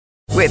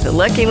With the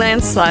Lucky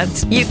Land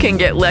Slots, you can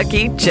get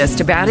lucky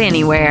just about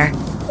anywhere.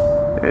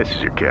 This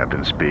is your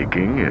captain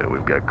speaking.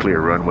 We've got clear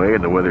runway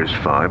and the weather's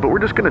fine, but we're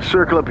just going to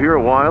circle up here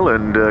a while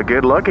and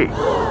get lucky.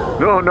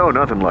 No,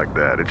 nothing like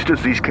that. It's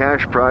just these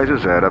cash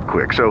prizes add up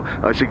quick. So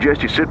I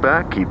suggest you sit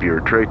back, keep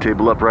your tray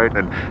table upright,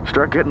 and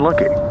start getting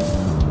lucky.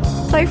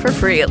 Play for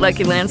free at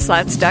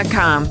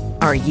LuckyLandSlots.com.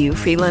 Are you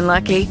feeling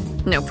lucky?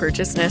 No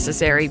purchase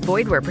necessary.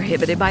 Void where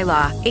prohibited by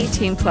law.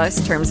 18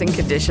 plus terms and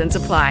conditions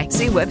apply.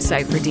 See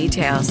website for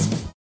details.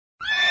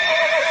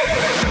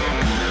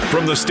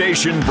 From the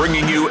station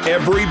bringing you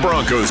every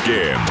Broncos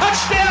game.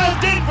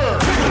 Touchdown, Denver!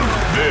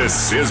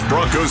 This is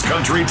Broncos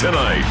Country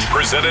Tonight,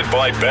 presented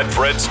by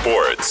Betfred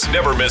Sports.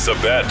 Never miss a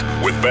bet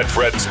with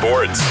Betfred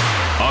Sports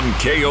on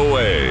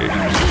KOA.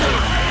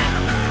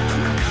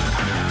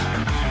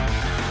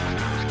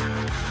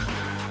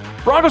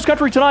 Broncos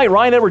Country Tonight,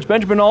 Ryan Edwards,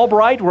 Benjamin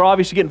Albright. We're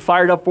obviously getting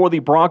fired up for the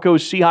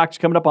Broncos Seahawks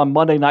coming up on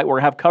Monday night. We're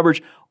going to have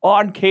coverage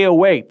on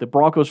KOA, the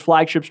Broncos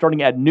flagship,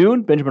 starting at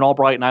noon. Benjamin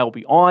Albright and I will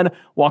be on,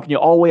 walking you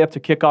all the way up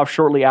to kickoff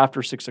shortly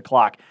after 6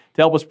 o'clock.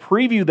 To help us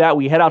preview that,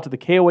 we head out to the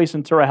KOA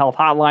Centura Health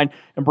Hotline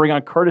and bring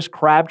on Curtis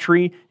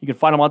Crabtree. You can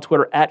find him on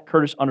Twitter at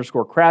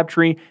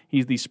Curtis_Crabtree.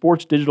 He's the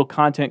sports digital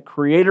content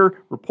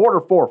creator,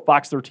 reporter for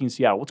Fox 13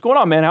 Seattle. What's going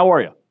on, man? How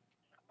are you?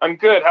 I'm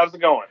good. How's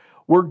it going?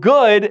 We're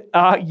good.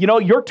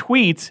 Your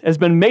tweet has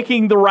been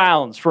making the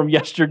rounds from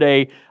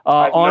yesterday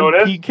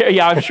on Pete Carroll.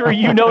 Yeah, I'm sure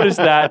you noticed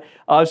that.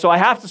 So I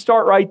have to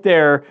start right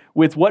there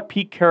with what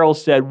Pete Carroll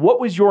said. What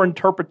was your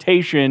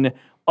interpretation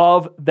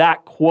of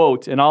that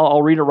quote? And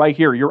I'll read it right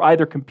here. You're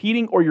either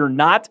competing or you're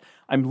not.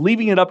 I'm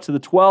leaving it up to the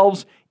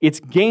 12s. It's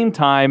game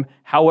time.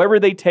 However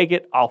they take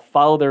it, I'll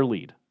follow their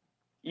lead.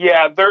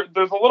 Yeah, there's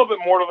a little bit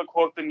more to the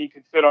quote than you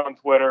can fit on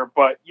Twitter.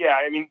 But, yeah,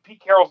 I mean, Pete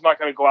Carroll's not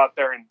going to go out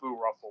there and boo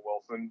Russell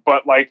Wilson.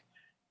 But,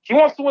 he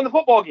wants to win the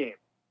football game,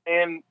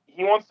 and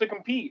he wants to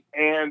compete.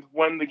 And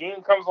when the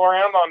game comes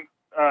around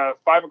on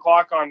 5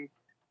 o'clock on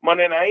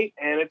Monday night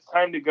and it's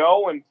time to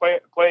go and play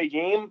a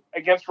game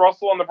against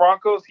Russell and the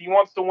Broncos, he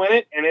wants to win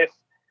it. And if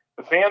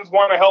the fans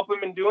want to help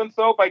him in doing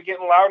so by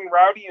getting loud and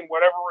rowdy and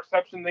whatever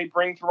reception they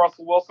bring to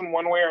Russell Wilson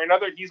one way or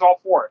another, he's all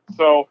for it.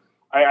 So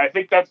I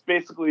think that's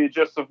basically the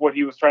gist of what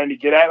he was trying to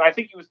get at. I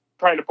think he was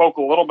trying to poke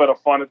a little bit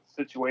of fun at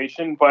the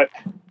situation, but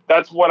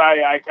that's what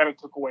I kind of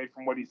took away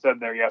from what he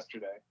said there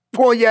yesterday.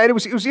 Well, yeah, it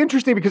was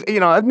interesting because,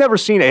 I've never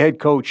seen a head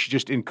coach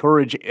just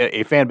encourage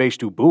a fan base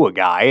to boo a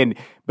guy,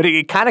 but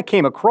it kind of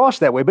came across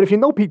that way. But if you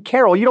know Pete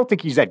Carroll, you don't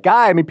think he's that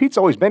guy. I mean, Pete's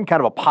always been kind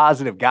of a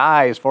positive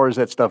guy as far as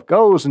that stuff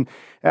goes. And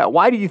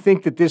why do you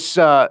think that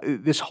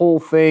this whole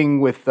thing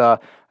with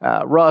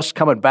Russ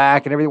coming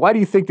back and everything, why do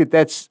you think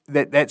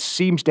that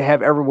seems to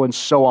have everyone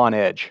so on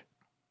edge?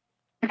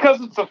 Because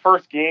it's the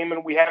first game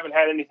and we haven't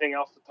had anything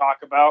else to talk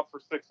about for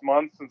 6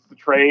 months since the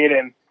trade.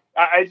 And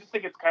I just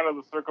think it's kind of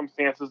the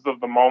circumstances of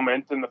the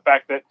moment and the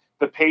fact that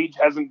the page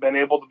hasn't been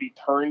able to be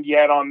turned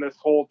yet on this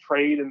whole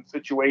trade and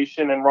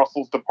situation and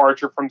Russell's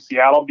departure from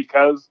Seattle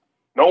because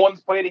no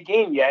one's played a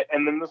game yet.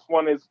 And then this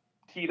one is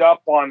teed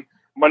up on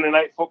Monday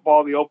Night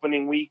Football, the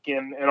opening week,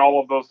 and all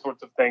of those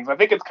sorts of things. I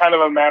think it's kind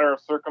of a matter of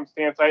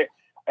circumstance.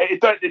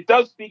 It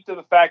does speak to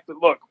the fact that,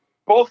 look,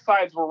 both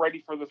sides were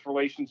ready for this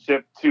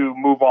relationship to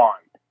move on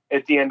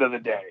at the end of the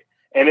day.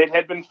 And it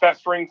had been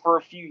festering for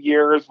a few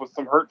years with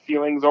some hurt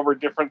feelings over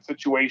different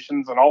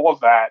situations and all of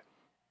that.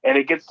 And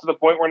it gets to the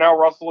point where now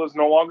Russell is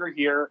no longer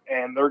here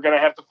and they're going to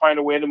have to find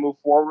a way to move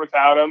forward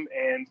without him.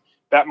 And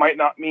that might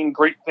not mean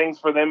great things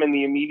for them in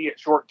the immediate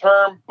short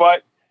term,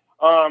 but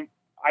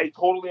I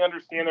totally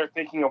understand their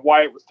thinking of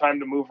why it was time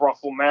to move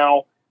Russell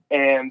now.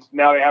 And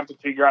now they have to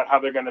figure out how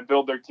they're going to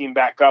build their team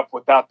back up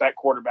without that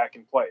quarterback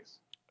in place.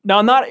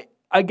 Now,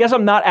 I guess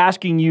I'm not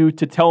asking you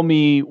to tell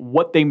me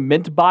what they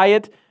meant by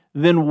it.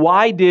 Then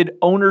why did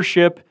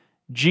ownership,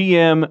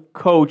 GM,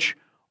 coach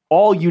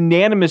all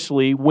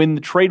unanimously, when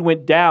the trade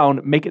went down,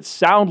 make it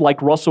sound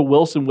like Russell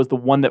Wilson was the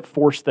one that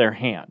forced their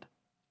hand?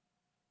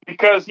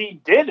 Because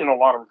he did in a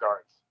lot of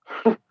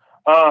regards.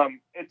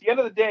 At the end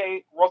of the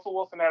day, Russell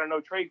Wilson had a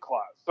no-trade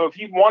clause. So if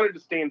he wanted to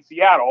stay in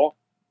Seattle,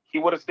 he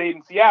would have stayed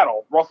in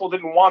Seattle. Russell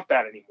didn't want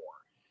that anymore.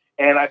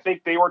 And I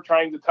think they were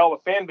trying to tell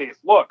the fan base,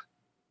 look,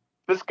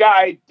 this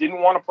guy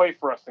didn't want to play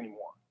for us anymore.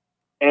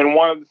 And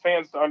wanted the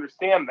fans to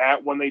understand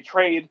that when they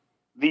trade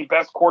the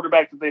best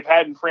quarterback that they've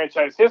had in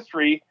franchise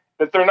history,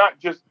 that they're not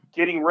just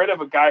getting rid of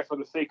a guy for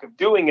the sake of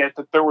doing it,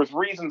 that there was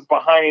reasons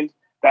behind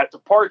that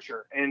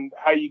departure and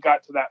how you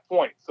got to that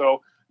point.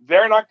 So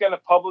they're not going to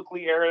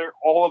publicly air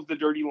all of the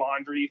dirty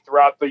laundry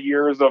throughout the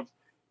years of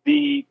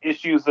the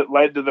issues that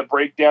led to the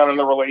breakdown in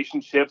the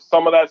relationship.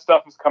 Some of that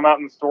stuff has come out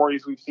in the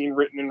stories we've seen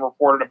written and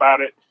reported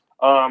about it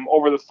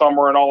over the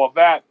summer and all of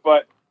that.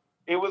 But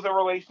it was a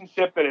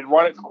relationship that had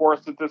run its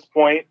course at this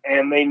point,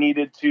 and they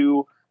needed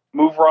to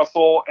move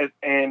Russell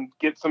and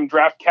get some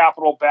draft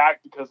capital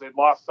back because they'd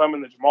lost some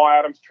in the Jamal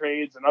Adams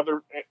trades and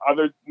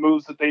other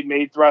moves that they'd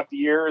made throughout the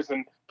years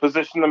and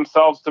position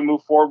themselves to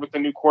move forward with the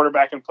new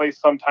quarterback in place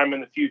sometime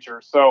in the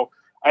future. So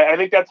I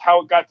think that's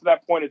how it got to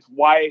that point. It's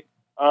why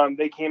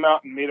they came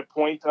out and made a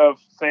point of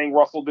saying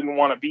Russell didn't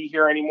want to be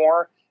here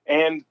anymore.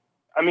 And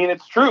I mean,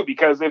 it's true,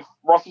 because if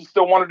Russell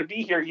still wanted to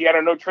be here, he had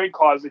a no trade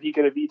clause that he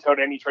could have vetoed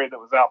any trade that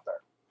was out there.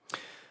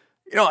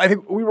 I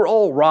think we were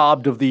all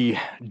robbed of the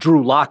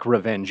Drew Lock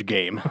revenge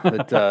game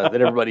that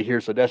everybody here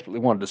so desperately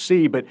wanted to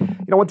see. But,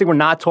 one thing we're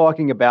not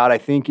talking about, I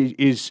think,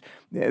 is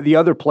the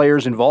other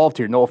players involved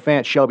here. No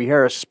offense, Shelby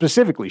Harris,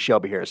 specifically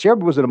Shelby Harris.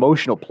 Shelby was an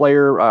emotional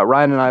player.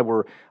 Ryan and I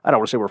were, I don't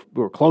want to say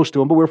we were close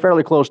to him, but we were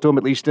fairly close to him,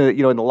 at least, in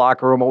the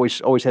locker room,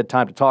 always had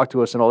time to talk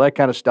to us and all that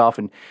kind of stuff.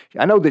 And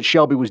I know that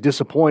Shelby was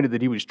disappointed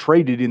that he was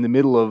traded in the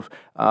middle of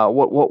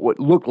what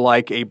looked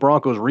like a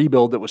Broncos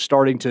rebuild that was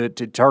starting to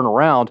turn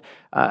around.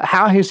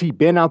 How has he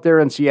been out there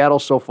in Seattle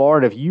so far?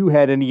 And have you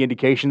had any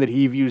indication that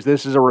he views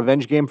this as a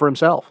revenge game for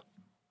himself?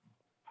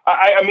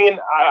 I mean,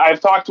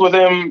 I've talked with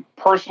him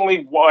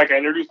personally. Like, I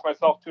introduced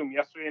myself to him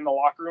yesterday in the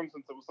locker room,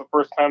 since it was the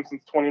first time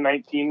since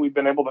 2019 we've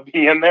been able to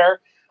be in there.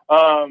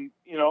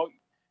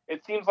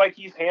 It seems like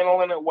he's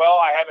handling it well.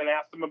 I haven't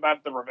asked him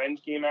about the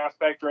revenge game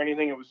aspect or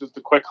anything. It was just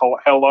a quick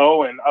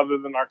hello. And other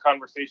than our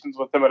conversations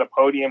with him at a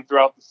podium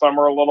throughout the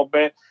summer a little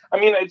bit, I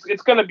mean,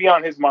 it's going to be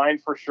on his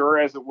mind for sure,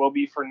 as it will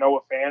be for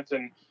Noah Fant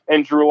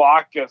and Drew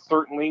Lock,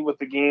 certainly with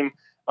the game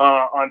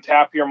on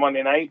tap here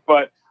Monday night.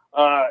 But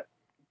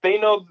they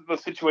know the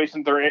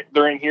situation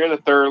they're in here,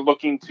 that they're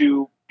looking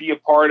to be a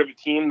part of a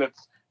team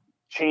that's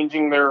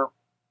changing their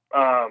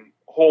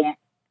whole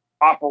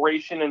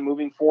operation and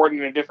moving forward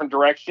in a different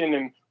direction,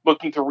 and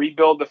looking to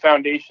rebuild the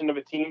foundation of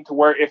a team to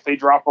where if they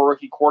drop a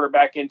rookie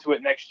quarterback into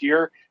it next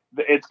year,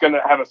 it's going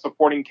to have a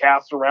supporting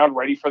cast around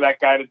ready for that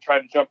guy to try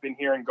to jump in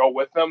here and go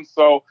with them.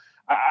 So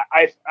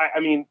I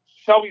mean,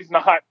 Shelby's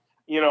not,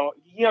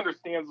 he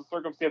understands the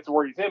circumstance of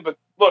where he's in, but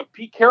look,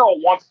 Pete Carroll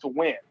wants to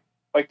win.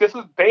 Like,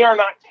 they are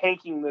not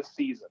tanking this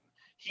season.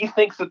 He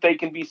thinks that they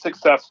can be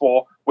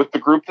successful with the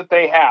group that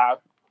they have.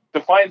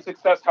 Define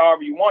success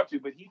however you want to,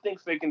 but he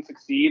thinks they can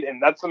succeed, and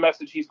that's the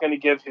message he's going to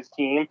give his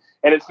team.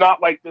 And it's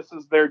not like this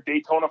is their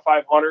Daytona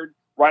 500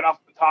 right off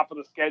the top of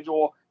the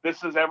schedule.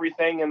 This is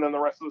everything, and then the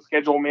rest of the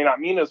schedule may not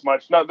mean as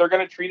much. No, they're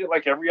going to treat it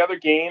like every other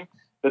game,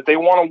 that they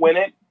want to win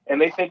it,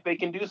 and they think they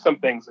can do some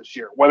things this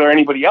year. Whether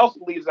anybody else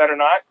believes that or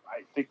not,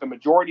 I think the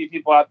majority of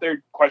people out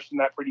there question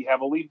that pretty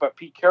heavily, but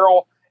Pete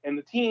Carroll and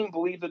the team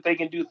believe that they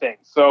can do things.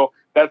 So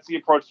that's the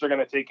approach they're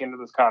going to take into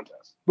this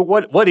contest. But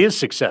what is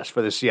success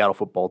for the Seattle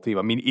football team?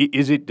 I mean,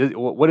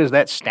 what is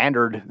that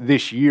standard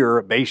this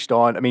year based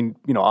on? I mean,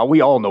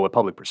 we all know what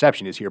public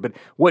perception is here, but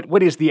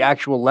what is the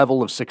actual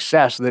level of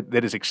success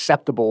that is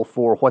acceptable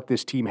for what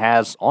this team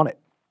has on it?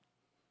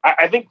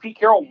 I think Pete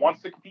Carroll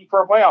wants to compete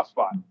for a playoff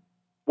spot.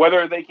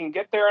 Whether they can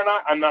get there or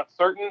not, I'm not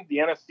certain. The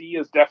NFC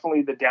is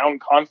definitely the down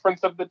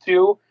conference of the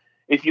two.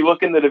 If you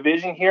look in the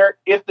division here,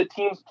 if the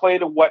teams play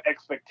to what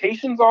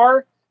expectations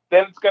are,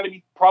 then it's going to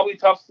be probably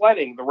tough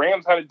sledding. The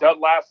Rams had a dud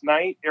last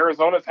night.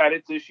 Arizona's had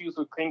its issues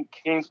with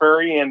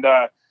Kingsbury and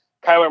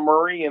Kyler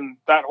Murray and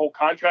that whole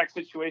contract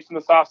situation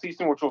this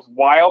offseason, which was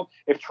wild.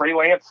 If Trey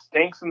Lance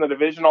stinks in the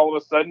division, all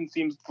of a sudden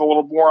seems a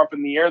little more up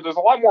in the air. There's a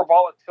lot more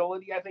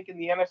volatility, I think, in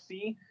the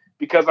NFC,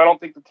 because I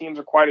don't think the teams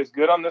are quite as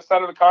good on this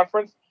side of the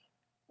conference.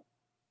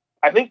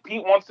 I think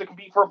Pete wants to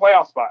compete for a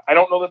playoff spot. I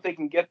don't know that they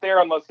can get there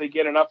unless they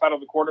get enough out of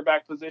the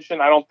quarterback position.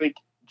 I don't think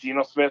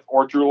Geno Smith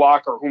or Drew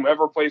Lock or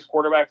whomever plays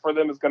quarterback for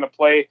them is going to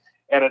play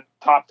at a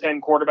top 10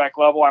 quarterback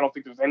level. I don't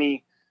think there's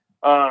any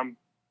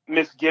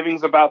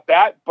misgivings about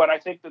that, but I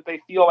think that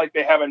they feel like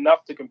they have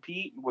enough to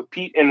compete. With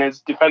Pete and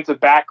his defensive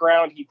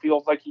background, he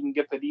feels like he can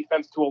get the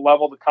defense to a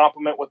level to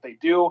complement what they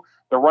do.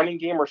 The running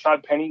game,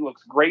 Rashad Penny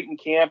looks great in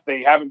camp.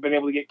 They haven't been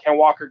able to get Ken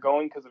Walker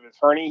going because of his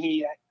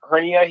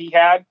hernia he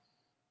had.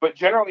 But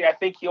generally, I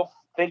think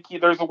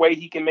there's a way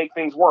he can make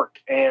things work.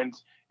 And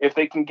if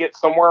they can get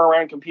somewhere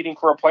around competing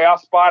for a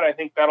playoff spot, I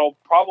think that'll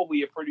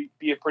probably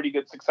be a pretty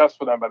good success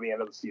for them by the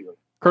end of the season.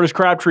 Curtis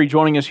Crabtree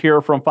joining us here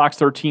from Fox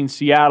 13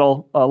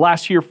 Seattle.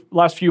 Last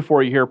few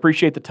for you here.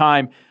 Appreciate the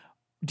time.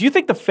 Do you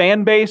think the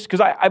fan base, because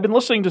I've been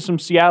listening to some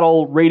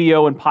Seattle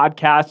radio and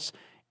podcasts,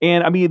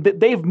 and I mean,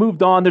 they've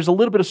moved on. There's a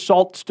little bit of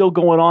salt still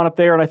going on up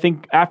there, and I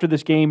think after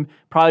this game,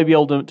 probably be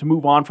able to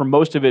move on from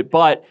most of it.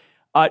 But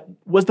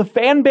was the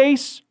fan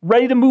base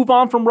ready to move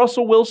on from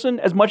Russell Wilson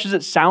as much as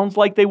it sounds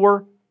like they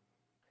were?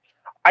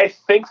 I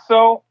think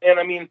so. And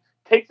I mean,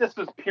 take this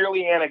as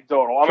purely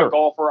anecdotal. I'm a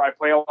golfer. I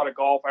play a lot of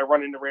golf. I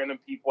run into random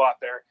people out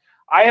there.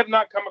 I have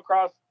not come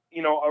across,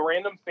 a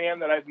random fan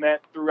that I've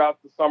met throughout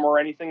the summer or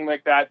anything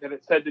like that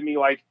had said to me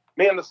like,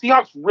 man, the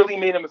Seahawks really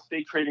made a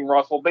mistake trading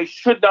Russell. They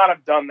should not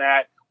have done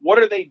that. What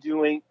are they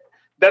doing?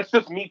 That's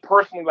just me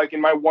personally, like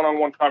in my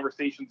one-on-one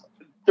conversations.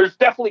 There's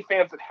definitely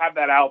fans that have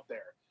that out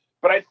there.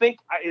 But I think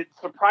it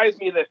surprised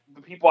me that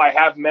the people I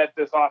have met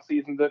this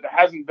offseason, that there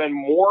hasn't been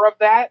more of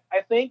that,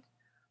 I think.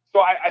 So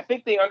I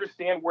think they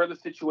understand where the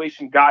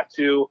situation got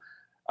to.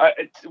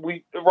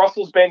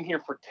 Russell's been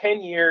here for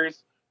 10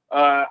 years.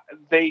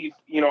 They've,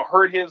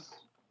 heard his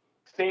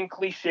same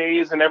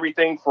cliches and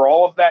everything for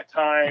all of that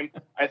time.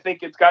 I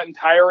think it's gotten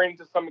tiring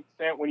to some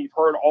extent when you've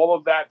heard all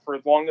of that for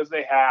as long as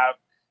they have.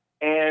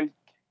 And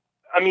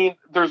I mean,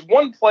 there's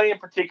one play in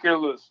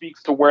particular that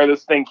speaks to where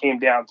this thing came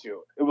down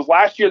to. It was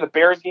last year, the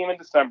Bears game in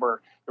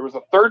December. There was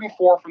a 3rd and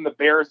 4 from the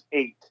Bears'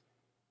 8.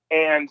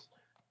 And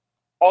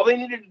all they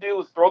needed to do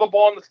was throw the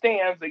ball in the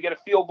stands. They get a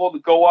field goal to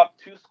go up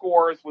 2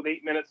 scores with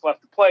 8 minutes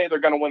left to play. They're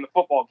going to win the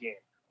football game.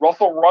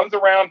 Russell runs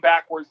around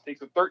backwards,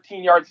 takes a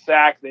 13-yard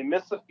sack. They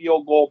miss the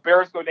field goal.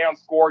 Bears go down,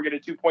 score, get a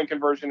 2-point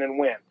conversion, and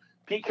win.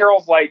 Pete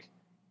Carroll's like,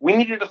 we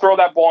needed to throw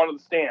that ball into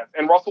the stands.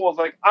 And Russell was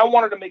like, I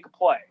wanted to make a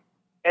play.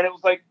 And it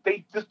was like,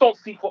 they just don't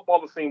see football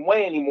the same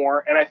way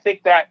anymore. And I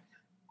think that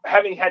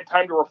having had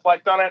time to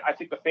reflect on it, I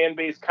think the fan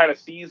base kind of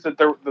sees that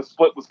the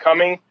split was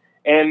coming.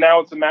 And now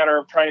it's a matter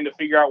of trying to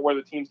figure out where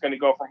the team's going to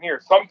go from here.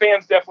 Some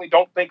fans definitely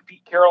don't think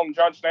Pete Carroll and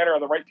John Schneider are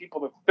the right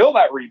people to fill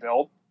that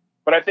rebuild.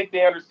 But I think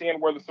they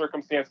understand where the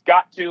circumstance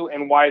got to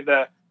and why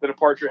the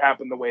departure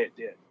happened the way it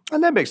did.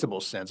 And that makes the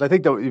most sense. I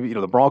think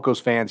the Broncos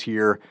fans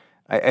here,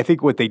 I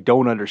think what they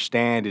don't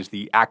understand is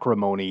the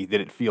acrimony that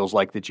it feels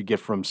like that you get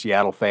from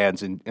Seattle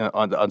fans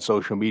on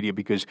social media,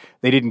 because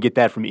they didn't get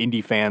that from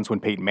Indy fans when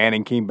Peyton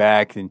Manning came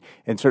back, and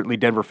certainly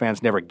Denver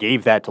fans never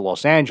gave that to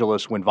Los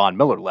Angeles when Von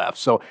Miller left.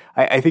 So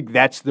I think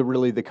that's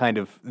really the kind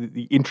of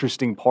the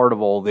interesting part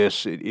of all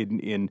this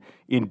in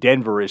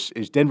Denver is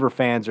Denver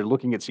fans are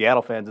looking at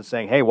Seattle fans and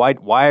saying, hey,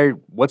 why?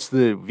 What's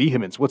the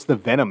vehemence? What's the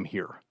venom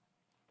here?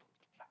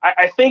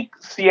 I think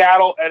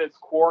Seattle at its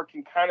core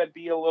can kind of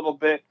be a little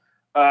bit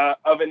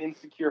of an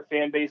insecure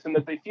fan base, and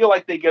that they feel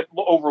like they get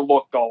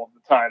overlooked all of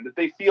the time, that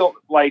they feel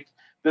like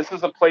this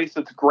is a place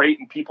that's great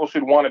and people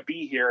should want to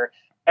be here.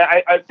 And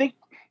I think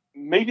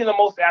maybe the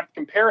most apt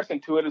comparison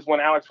to it is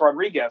when Alex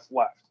Rodriguez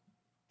left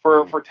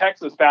for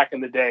Texas back in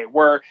the day,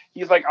 where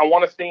he's like, I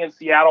want to stay in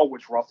Seattle,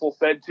 which Russell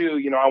said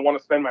too, I want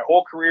to spend my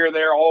whole career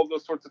there, all of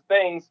those sorts of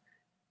things.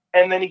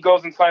 And then he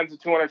goes and signs a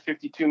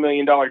 $252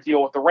 million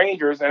deal with the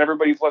Rangers, and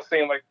everybody's left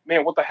saying like,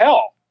 man, what the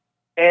hell?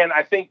 And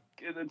I think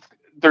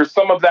there's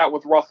some of that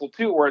with Russell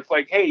too, where it's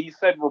like, hey, he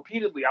said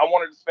repeatedly, I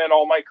wanted to spend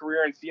all my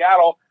career in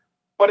Seattle,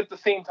 but at the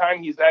same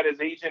time, he's had his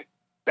agent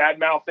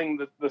bad-mouthing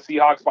the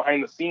Seahawks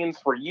behind the scenes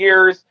for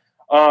years.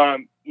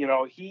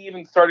 He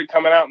even started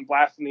coming out and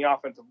blasting the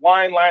offensive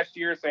line last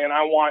year, saying,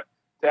 I want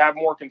to have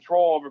more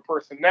control over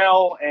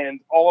personnel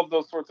and all of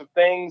those sorts of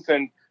things.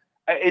 And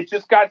it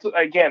just got to,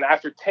 again,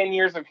 after 10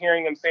 years of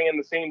hearing him saying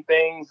the same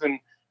things and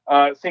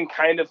same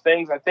kind of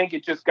things, I think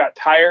it just got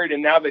tired.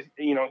 And now that,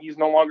 he's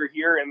no longer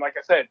here, and like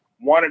I said,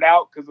 wanted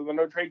out because of the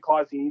no trade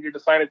clause, he needed to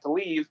sign it to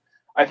leave.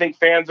 I think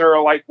fans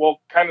are like,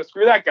 well, kind of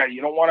screw that guy.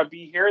 You don't want to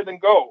be here, then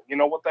go.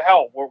 What the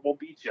hell? We'll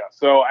beat you.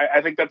 So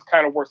I think that's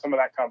kind of where some of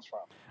that comes from.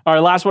 All right,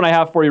 last one I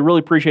have for you. Really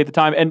appreciate the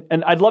time.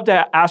 And I'd love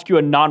to ask you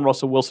a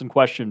non-Russell Wilson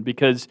question,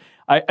 because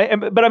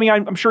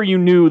I'm sure you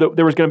knew that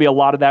there was going to be a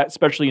lot of that,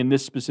 especially in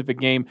this specific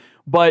game.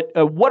 But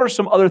what are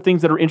some other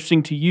things that are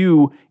interesting to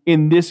you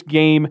in this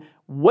game?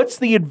 What's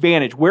the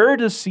advantage? Where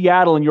does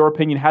Seattle, in your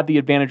opinion, have the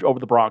advantage over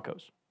the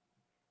Broncos?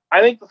 I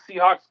think the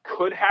Seahawks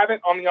could have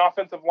it on the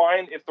offensive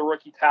line if the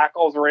rookie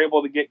tackles are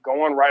able to get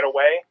going right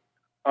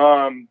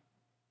away.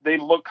 They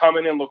come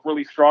in and look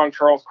really strong.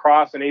 Charles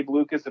Cross and Abe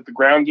Lucas, if the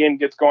ground game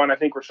gets going, I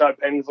think Rashad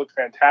Penny's looked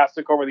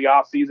fantastic over the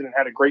offseason and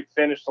had a great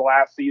finish to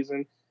last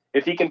season.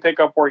 If he can pick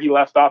up where he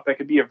left off, that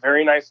could be a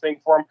very nice thing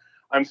for him.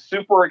 I'm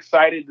super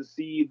excited to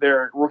see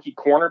their rookie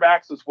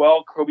cornerbacks as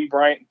well, Kobe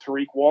Bryant and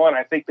Tariq Woolen.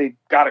 I think they've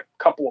got a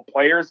couple of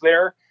players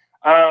there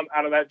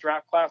out of that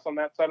draft class on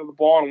that side of the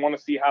ball, and want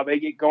to see how they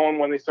get going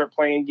when they start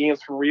playing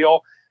games for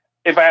real.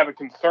 If I have a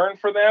concern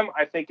for them,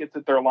 I think it's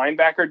at their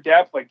linebacker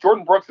depth. Like,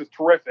 Jordan Brooks is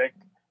terrific.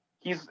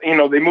 He's,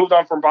 they moved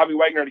on from Bobby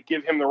Wagner to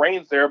give him the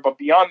reins there. But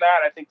beyond that,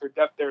 I think their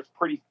depth there is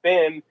pretty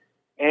thin.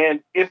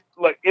 And if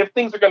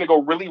things are going to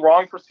go really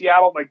wrong for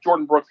Seattle, like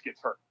Jordan Brooks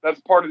gets hurt, that's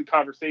part of the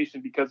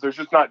conversation, because there's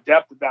just not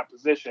depth at that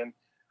position.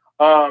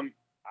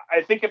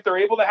 I think if they're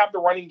able to have the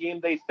running game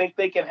they think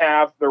they can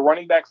have, their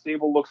running back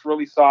stable looks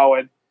really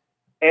solid.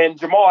 And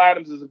Jamal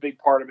Adams is a big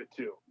part of it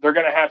too. They're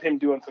going to have him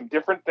doing some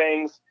different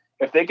things.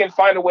 If they can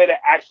find a way to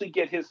actually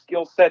get his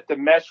skill set to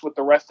mesh with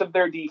the rest of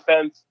their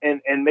defense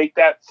and make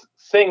that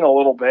sing a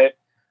little bit,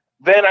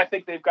 then I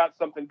think they've got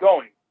something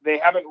going. They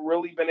haven't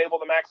really been able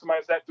to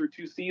maximize that through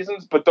 2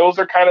 seasons, but those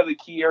are kind of the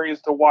key areas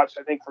to watch,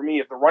 I think, for me.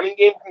 If the running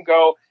game can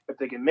go, if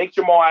they can make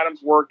Jamal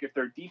Adams work, if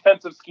their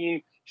defensive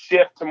scheme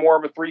shift to more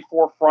of a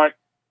 3-4 front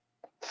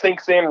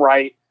sinks in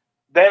right,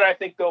 then I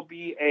think they'll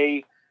be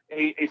a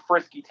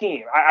frisky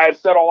team. I've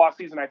said all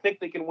offseason, I think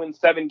they can win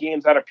 7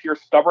 games out of pure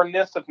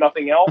stubbornness, if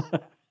nothing else.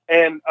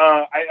 And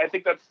I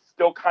think that's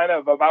still kind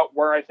of about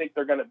where I think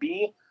they're going to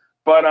be.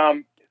 But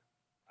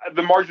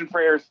the margin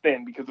for error is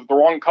thin, because if the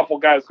wrong couple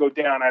guys go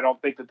down, I don't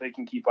think that they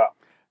can keep up.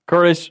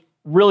 Curtis,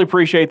 really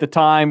appreciate the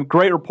time.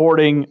 Great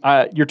reporting.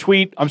 Your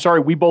tweet, I'm sorry,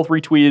 we both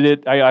retweeted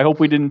it. I hope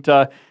we didn't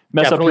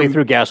mess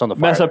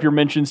up your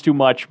mentions too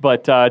much,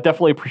 but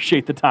definitely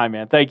appreciate the time,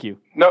 man. Thank you.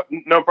 No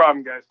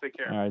problem, guys. Take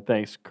care. All right,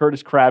 thanks.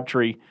 Curtis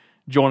Crabtree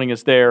joining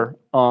us there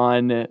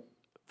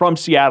from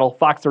Seattle,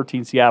 Fox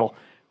 13 Seattle.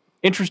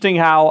 Interesting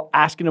how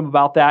asking him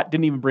about that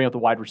didn't even bring up the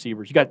wide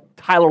receivers. You got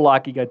Tyler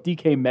Lockett, you got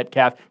DK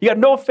Metcalf, you got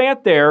Noah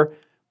Fant there,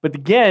 but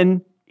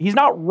again, he's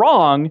not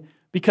wrong,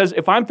 because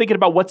if I'm thinking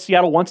about what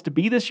Seattle wants to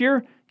be this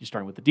year, you're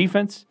starting with the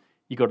defense,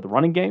 you go to the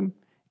running game,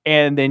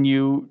 and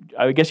then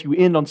I guess you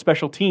end on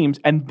special teams,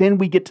 and then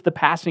we get to the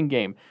passing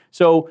game.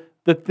 So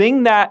the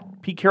thing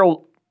that Pete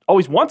Carroll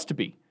always wants to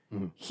be,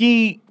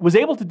 he was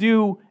able to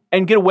do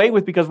and get away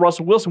with because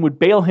Russell Wilson would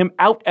bail him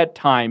out at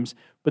times.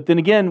 But then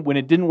again, when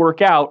it didn't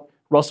work out,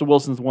 Russell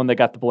Wilson's the one that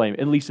got the blame,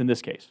 at least in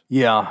this case.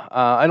 Yeah,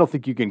 I don't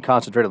think you can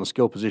concentrate on the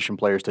skill position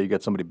players till you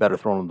get somebody better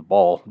throwing the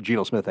ball.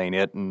 Geno Smith ain't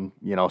it, and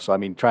so I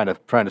mean, trying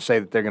to say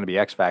that they're going to be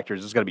X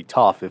factors is going to be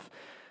tough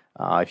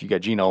if you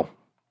got Geno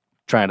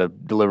trying to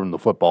deliver him the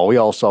football. We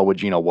all saw what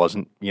Geno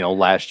wasn't,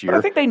 last year. But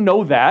I think they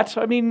know that.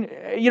 I mean,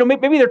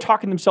 maybe they're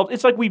talking themselves.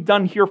 It's like we've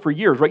done here for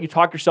years, right? You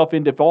talk yourself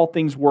into, if all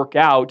things work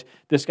out,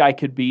 this guy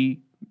could be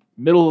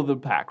middle of the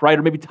pack, right?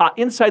 Or maybe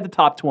inside the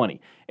top 20.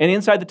 And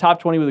inside the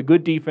top 20 with a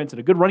good defense and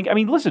a good running. I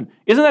mean, listen,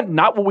 isn't that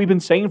not what we've been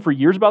saying for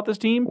years about this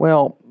team?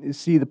 Well,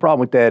 see, the problem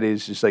with that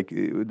is just like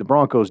the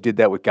Broncos did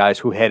that with guys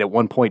who had at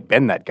one point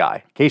been that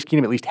guy. Case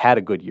Keenum at least had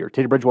a good year.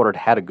 Teddy Bridgewater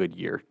had a good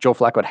year. Joe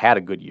Flacco had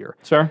a good year.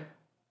 Sir?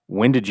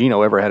 When did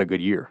Geno ever had a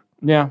good year?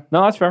 Yeah,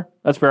 no, that's fair.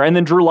 That's fair. And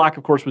then Drew Lock,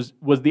 of course,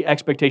 was the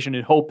expectation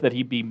and hope that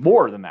he'd be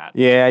more than that.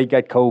 Yeah, he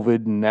got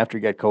COVID, and after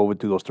he got COVID,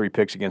 threw those 3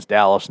 picks against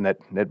Dallas, and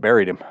that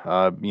buried him.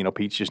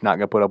 Pete's just not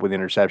going to put up with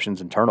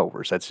interceptions and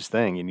turnovers. That's his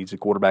thing. He needs a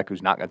quarterback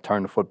who's not going to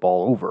turn the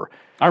football over.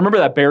 I remember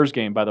that Bears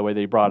game, by the way, that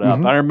he brought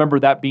up. I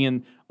remember that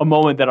being a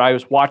moment that I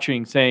was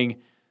watching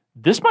saying,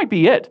 this might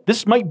be it.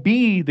 This might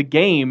be the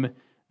game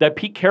that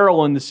Pete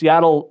Carroll and the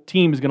Seattle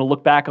team is going to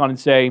look back on and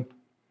say,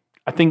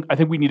 I think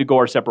we need to go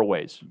our separate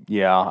ways.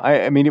 Yeah,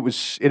 I mean, it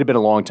had been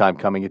a long time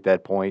coming at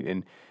that point,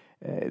 and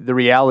the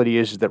reality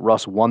is that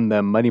Russ won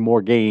them many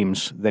more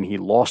games than he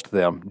lost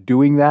them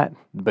doing that,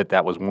 but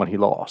that was one he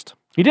lost.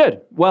 He did.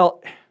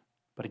 Well,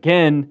 but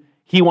again,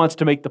 he wants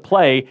to make the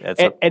play,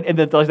 and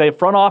the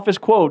front office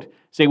quote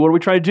say, what are we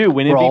trying to do,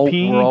 win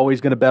MVP? We're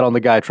always going to bet on the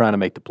guy trying to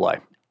make the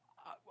play.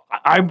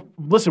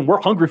 Listen,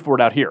 we're hungry for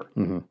it out here.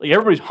 Like,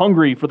 everybody's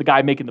hungry for the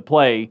guy making the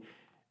play.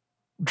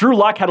 Drew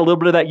Lock had a little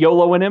bit of that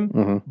YOLO in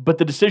him, but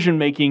the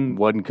decision-making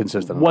wasn't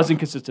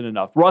consistent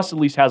enough. Russ at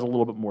least has a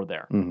little bit more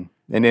there. And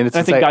I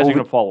think guys are going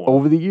to follow him.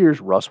 Over the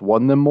years, Russ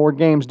won them more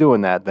games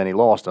doing that than he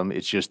lost them.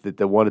 It's just that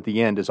the one at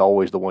the end is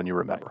always the one you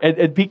remember.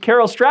 And Pete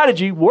Carroll's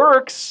strategy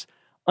works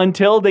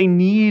until they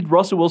need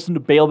Russell Wilson to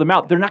bail them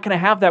out. They're not going to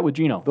have that with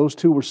Geno. Those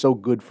two were so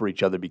good for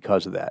each other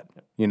because of that.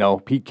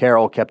 Pete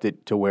Carroll kept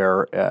it to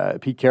where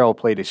Pete Carroll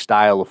played a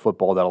style of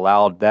football that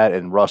allowed that,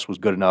 and Russ was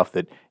good enough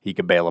that he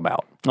could bail him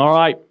out. All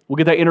right. We'll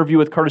get that interview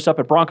with Curtis up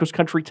at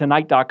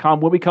BroncosCountryTonight.com.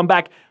 When we come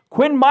back,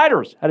 Quinn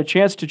Miters had a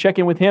chance to check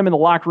in with him in the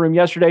locker room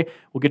yesterday.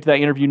 We'll get to that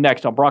interview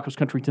next on Broncos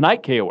Country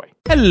Tonight, KOA.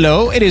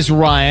 Hello, it is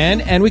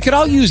Ryan, and we could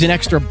all use an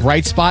extra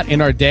bright spot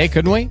in our day,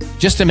 couldn't we?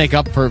 Just to make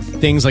up for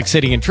things like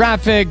sitting in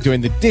traffic,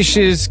 doing the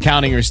dishes,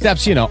 counting your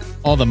steps,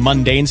 all the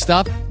mundane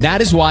stuff.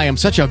 That is why I'm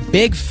such a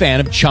big fan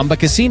of Chumba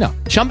Casino.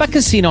 Chumba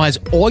Casino has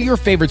all your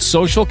favorite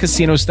social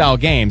casino-style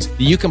games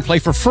that you can play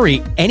for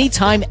free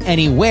anytime,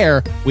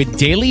 anywhere with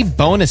daily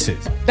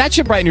bonuses. That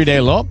should brighten your day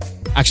a little.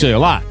 Actually, a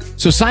lot.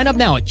 So sign up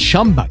now at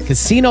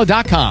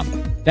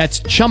ChumbaCasino.com.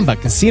 That's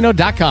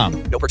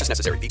ChumbaCasino.com. No purchase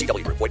necessary.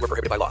 VGW Group. Void where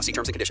prohibited by law. See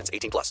terms and conditions.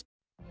 18+.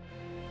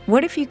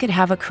 What if you could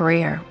have a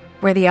career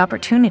where the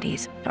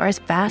opportunities are as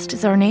vast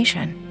as our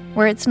nation,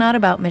 where it's not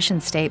about mission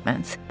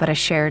statements, but a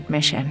shared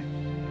mission?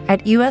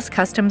 At U.S.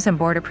 Customs and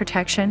Border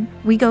Protection,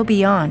 we go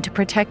beyond to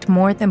protect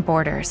more than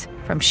borders.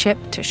 From ship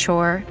to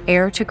shore,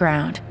 air to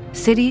ground,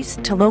 cities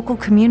to local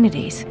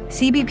communities,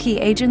 CBP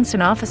agents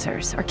and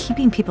officers are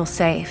keeping people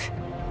safe.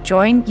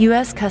 Join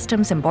U.S.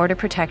 Customs and Border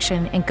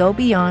Protection and go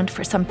beyond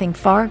for something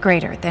far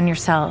greater than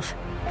yourself.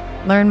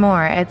 Learn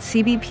more at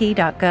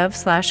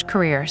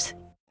cbp.gov/careers.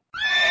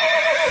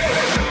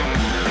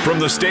 From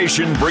the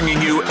station bringing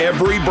you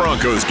every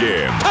Broncos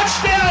game.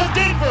 Touchdown,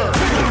 Denver!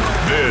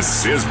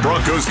 This is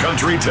Broncos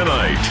Country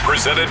Tonight,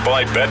 presented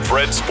by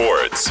Betfred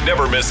Sports.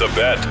 Never miss a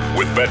bet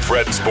with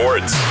Betfred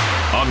Sports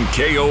on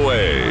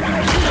KOA.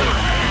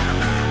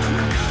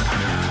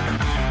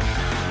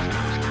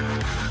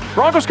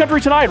 Broncos Country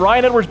Tonight,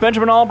 Ryan Edwards,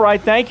 Benjamin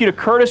Albright. Thank you to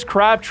Curtis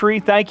Crabtree.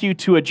 Thank you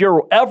to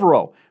Ajiro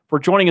Evero for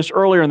joining us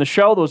earlier in the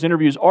show. Those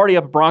interviews already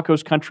up at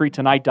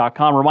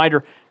BroncosCountryTonight.com.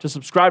 Reminder to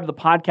subscribe to the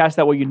podcast.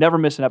 That way you never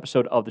miss an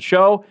episode of the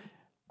show.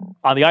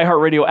 On the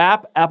iHeartRadio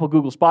app, Apple,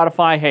 Google,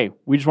 Spotify. Hey,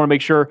 we just want to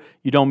make sure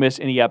you don't miss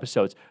any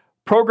episodes.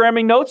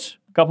 Programming notes,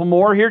 a couple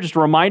more here. Just a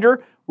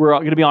reminder, we're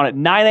going to be on at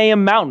 9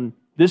 a.m. Mountain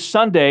this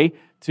Sunday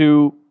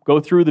to go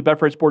through the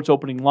Betfred Sports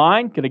opening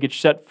line. Going to get you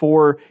set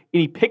for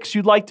any picks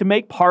you'd like to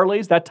make,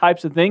 parlays, that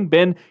types of thing.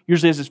 Ben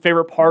usually has his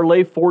favorite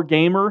parlay,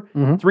 4-gamer,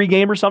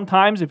 3-gamer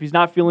sometimes if he's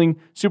not feeling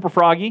super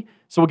froggy.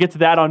 So we'll get to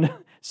that on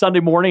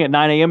Sunday morning at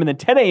 9 a.m. And then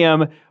 10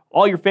 a.m.,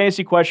 all your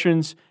fantasy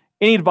questions,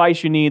 any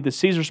advice you need, the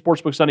Caesars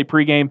Sportsbook Sunday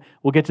pregame.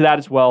 We'll get to that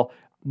as well.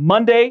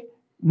 Monday,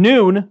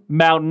 noon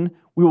Mountain,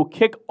 we will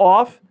kick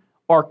off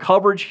our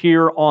coverage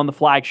here on the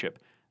flagship.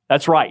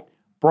 That's right.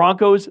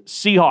 Broncos,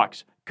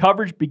 Seahawks.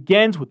 Coverage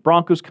begins with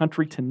Broncos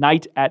Country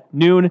tonight at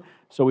noon.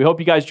 So we hope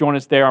you guys join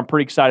us there. I'm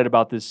pretty excited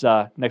about this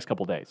next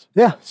couple days.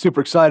 Yeah,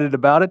 super excited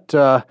about it.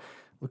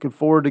 Looking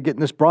forward to getting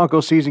this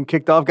Broncos season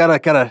kicked off. Gotta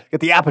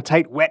get the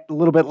appetite wet a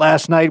little bit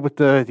last night with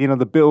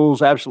the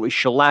Bills absolutely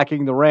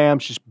shellacking the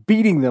Rams, just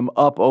beating them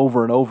up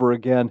over and over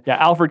again. Yeah,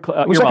 Alfred.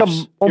 It was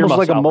almost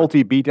like a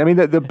multi-beat. I mean,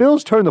 the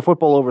Bills turned the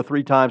football over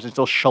 3 times and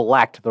still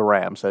shellacked the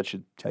Rams. That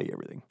should tell you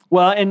everything.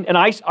 Well, and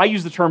I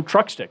use the term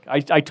truck stick.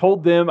 I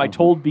told them, I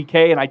told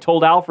BK, and I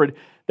told Alfred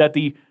that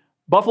the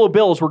Buffalo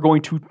Bills were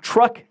going to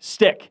truck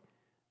stick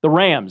the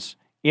Rams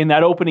in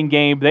that opening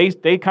game. They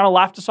kind of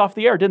laughed us off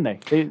the air, didn't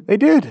they? They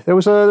did. There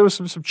was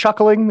some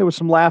chuckling. There was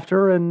some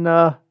laughter, and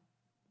I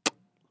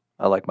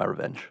like my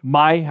revenge.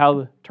 How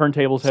the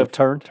turntables have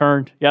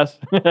turned. Yes.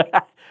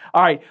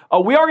 All right.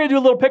 We are going to do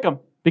a little pick'em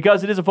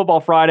because it is a Football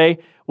Friday.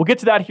 We'll get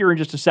to that here in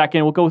just a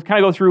second. We'll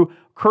go through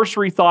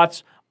cursory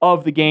thoughts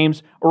of the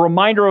games. A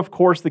reminder, of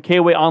course, the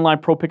KOA Online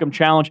Pro Pick'em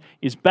Challenge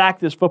is back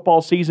this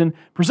football season,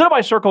 presented by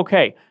Circle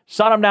K.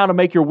 Sign up now to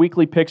make your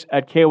weekly picks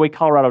at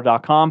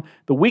KOAcolorado.com.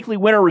 The weekly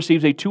winner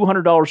receives a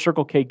 $200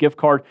 Circle K gift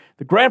card.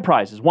 The grand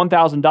prize is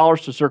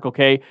 $1,000 to Circle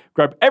K.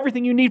 Grab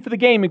everything you need for the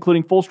game,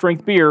 including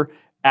full-strength beer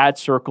at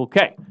Circle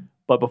K.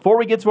 But before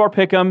we get to our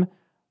pick'em,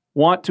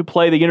 want to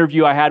play the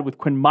interview I had with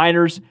Quinn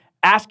Meinerz,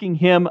 asking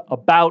him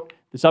about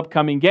this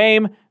upcoming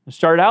game. Let's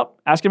start out,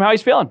 ask him how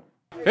he's feeling.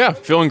 Yeah,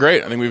 feeling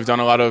great. I think we've done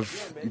a lot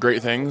of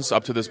great things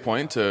up to this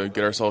point to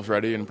get ourselves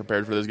ready and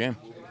prepared for this game.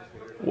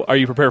 Are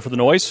you prepared for the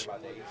noise?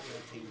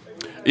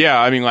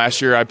 Yeah, I mean,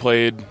 last year I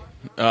played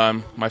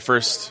my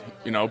first,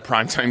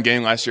 primetime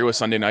game last year was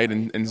Sunday night,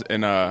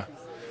 and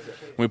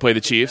we played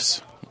the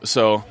Chiefs.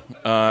 So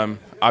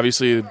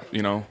obviously,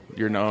 you know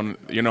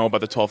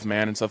about the 12th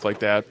man and stuff like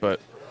that. But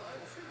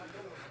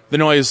the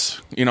noise,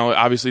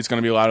 obviously it's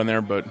going to be loud in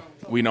there, but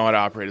we know how to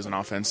operate as an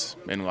offense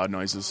in loud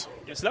noises.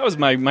 So that was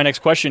my next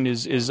question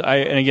is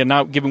and again,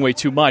 not giving away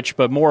too much,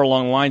 but more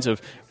along the lines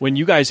of when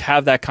you guys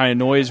have that kind of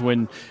noise,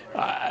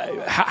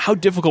 how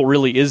difficult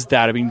really is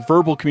that? I mean,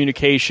 verbal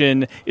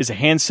communication, is it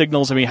hand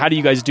signals? I mean, how do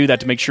you guys do that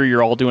to make sure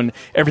you're all doing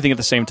everything at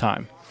the same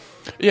time?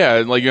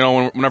 Yeah,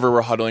 whenever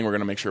we're huddling, we're going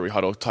to make sure we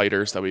huddle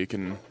tighter so that we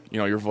can,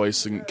 your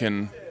voice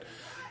can,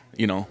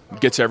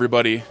 get to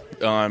everybody.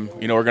 We're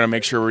going to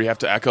make sure we have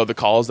to echo the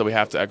calls that we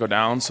have to echo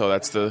down. So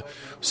that's the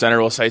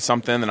center will say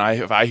something, and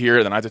if I hear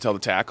it, then I have to tell the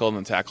tackle, and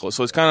then tackle it.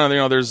 So it's kind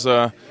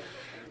of,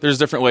 there's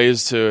different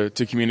ways to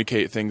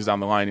communicate things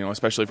down the line,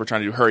 especially if we're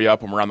trying to hurry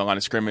up when we're on the line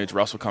of scrimmage.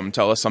 Russ will come and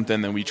tell us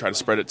something, then we try to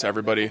spread it to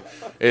everybody.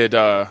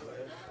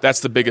 That's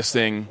the biggest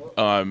thing,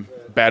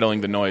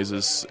 battling the noise.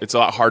 It's a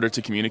lot harder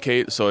to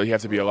communicate, so you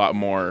have to be a lot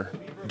more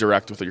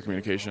direct with your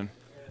communication.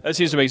 That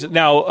seems to make sense.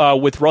 Now,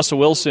 with Russell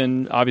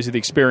Wilson, obviously the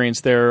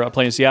experience there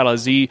playing in Seattle,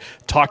 has he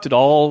talked at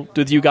all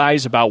with you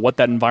guys about what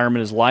that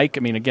environment is like? I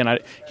mean, again,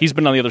 he's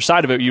been on the other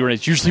side of it.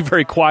 It's usually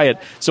very quiet.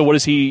 So what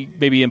has he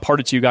maybe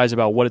imparted to you guys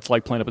about what it's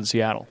like playing up in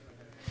Seattle?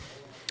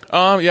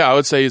 I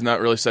would say he's not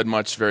really said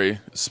much very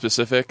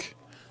specific.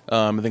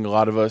 I think a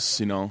lot of us,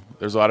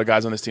 there's a lot of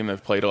guys on this team that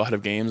have played a lot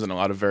of games in a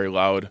lot of very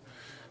loud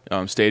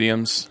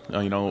stadiums,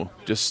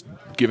 just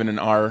given in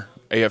our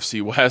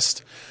AFC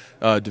West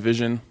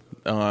division.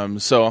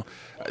 So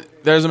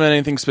there hasn't been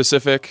anything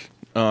specific,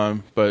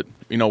 but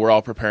we're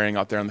all preparing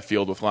out there on the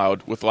field with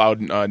loud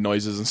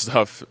noises and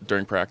stuff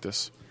during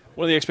practice.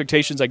 One of the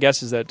expectations, I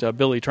guess, is that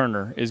Billy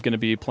Turner is going to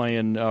be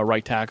playing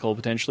right tackle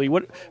potentially.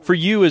 What for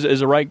you as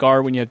a right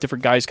guard when you have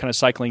different guys kind of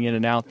cycling in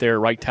and out there,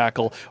 right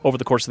tackle over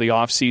the course of the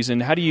off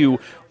season? How do you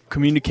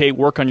communicate,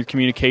 work on your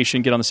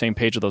communication, get on the same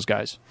page with those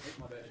guys?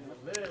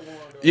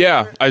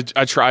 Yeah,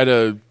 I try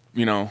to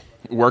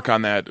work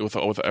on that with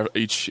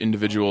each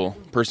individual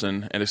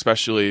person, and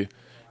especially,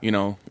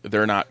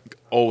 they're not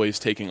always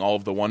taking all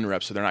of the one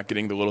reps, so they're not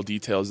getting the little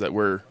details that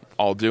we're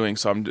all doing.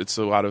 So it's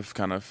a lot of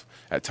kind of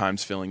at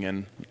times filling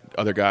in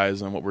other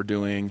guys on what we're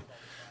doing,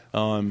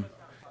 and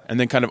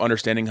then kind of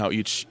understanding how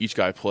each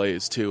guy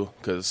plays too.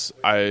 Because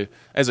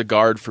as a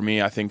guard, for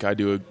me, I think I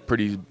do a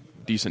pretty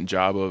decent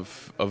job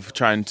of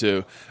trying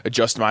to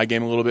adjust my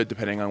game a little bit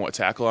depending on what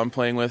tackle I'm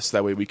playing with, so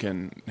that way we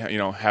can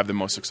have the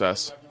most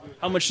success.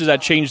 How much does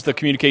that change the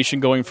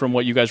communication going from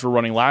what you guys were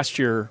running last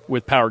year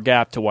with power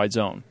gap to wide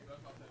zone?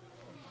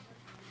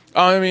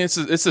 I mean, it's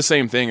the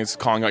same thing. It's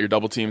calling out your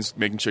double teams,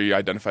 making sure you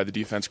identify the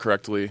defense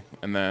correctly,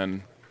 and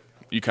then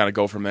you kind of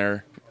go from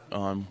there.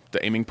 The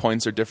aiming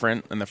points are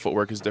different, and the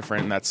footwork is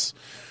different, and that's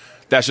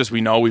just,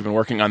 we know we've been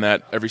working on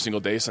that every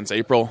single day since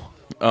April.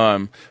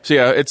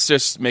 It's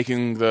just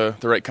making the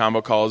right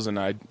combo calls and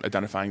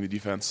identifying the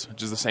defense,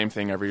 which is the same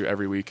thing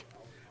every week.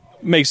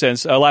 Makes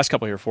sense. Last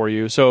couple here for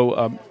you.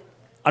 So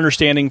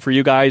understanding for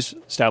you guys,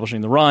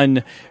 establishing the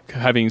run,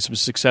 having some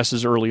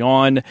successes early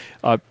on.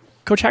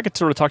 Coach Hackett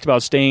sort of talked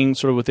about staying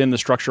sort of within the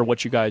structure of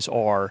what you guys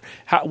are.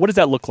 What does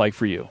that look like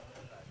for you?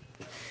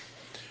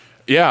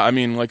 Yeah, I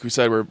mean, like we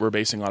said, we're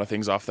basing a lot of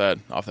things off that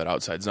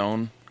outside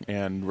zone,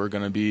 and we're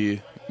going to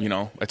be,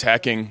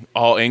 attacking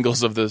all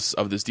angles of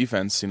this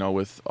defense,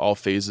 with all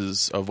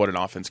phases of what an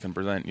offense can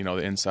present. The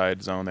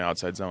inside zone, the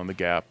outside zone, the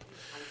gap,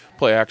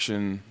 play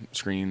action,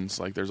 screens.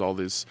 Like there's all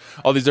these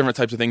different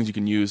types of things you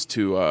can use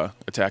to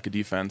attack a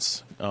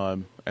defense,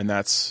 and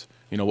that's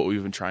what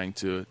we've been trying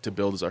to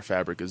build as our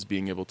fabric is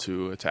being able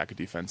to attack a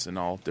defense in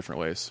all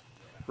different ways.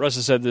 Russ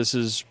has said this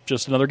is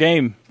just another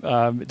game.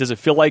 Does it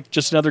feel like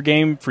just another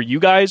game for you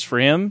guys, for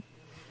him?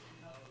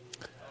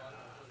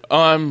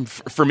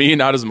 For me,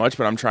 not as much,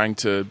 but I'm trying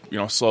to,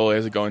 slowly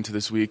as I go into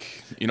this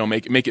week,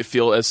 make it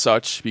feel as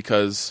such,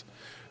 because,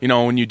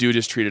 when you do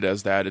just treat it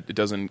as that,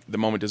 the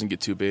moment doesn't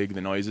get too big,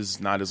 the noise is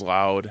not as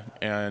loud,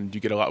 and you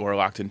get a lot more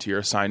locked into your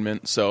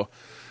assignment. So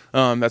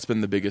that's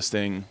been the biggest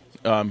thing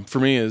for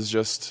me, is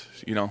just,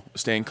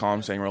 staying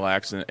calm, staying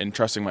relaxed, and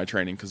trusting my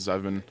training, because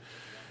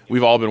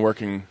we've all been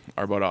working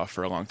our butt off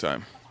for a long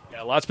time.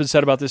 Yeah, a lot's been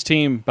said about this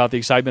team, about the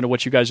excitement of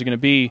what you guys are going to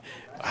be.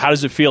 How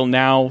does it feel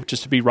now,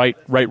 just to be right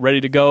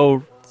ready to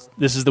go?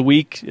 This is the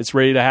week. It's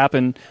ready to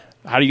happen.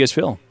 How do you guys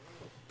feel?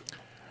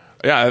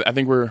 Yeah, I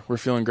think we're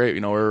feeling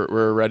great.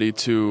 We're ready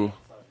to,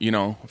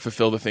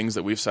 fulfill the things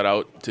that we've set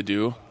out to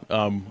do.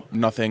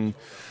 Nothing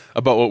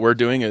about what we're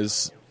doing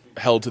is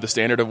held to the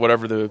standard of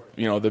whatever the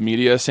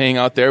media is saying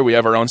out there. We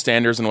have our own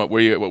standards and what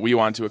we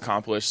want to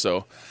accomplish.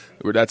 So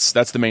that's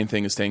the main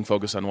thing, is staying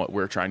focused on what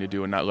we're trying to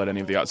do and not let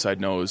any of the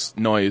outside noise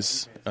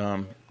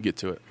get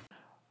to it.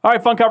 All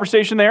right, fun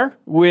conversation there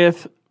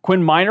with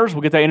Quinn Miners.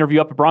 We'll get that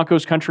interview up at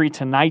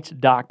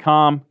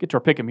BroncosCountryTonight.com. Get to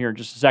our pick 'em here in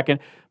just a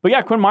second. But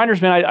yeah, Quinn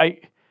Miners, man, I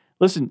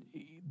listen,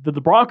 the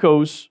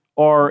Broncos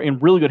are in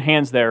really good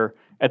hands there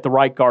at the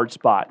right guard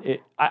spot.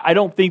 I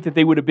don't think that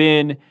they would have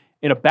been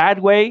in a bad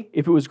way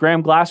if it was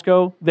Graham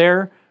Glasgow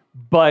there,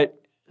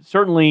 but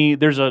certainly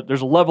there's a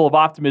level of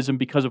optimism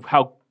because of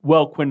how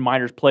well Quinn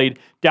Miners played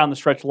down the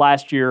stretch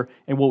last year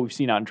and what we've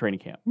seen out in training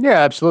camp. Yeah,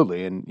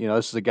 absolutely. And,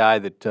 this is a guy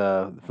that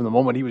from the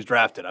moment he was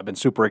drafted, I've been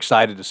super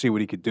excited to see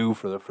what he could do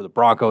for the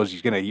Broncos.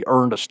 He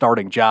earned a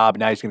starting job.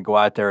 Now he's going to go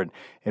out there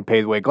and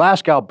pay the way.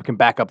 Glasgow can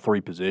back up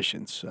 3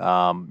 positions.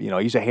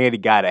 He's a handy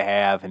guy to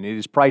have, and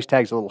his price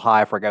tag's a little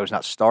high for a guy who's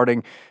not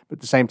starting. But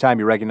at the same time,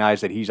 you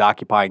recognize that he's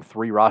occupying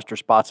 3 roster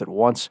spots at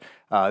once.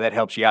 That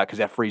helps you out because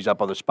that frees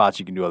up other spots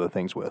you can do other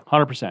things with.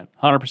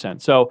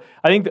 100%. So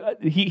I think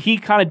he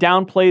kind of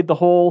downplayed the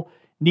whole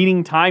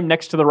needing time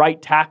next to the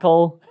right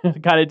tackle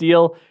kind of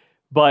deal.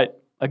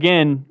 But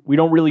again, we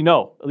don't really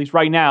know, at least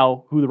right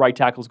now, who the right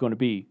tackle is going to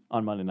be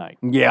on Monday night.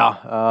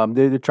 Yeah,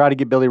 they're trying to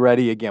get Billy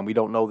ready. Again, we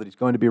don't know that he's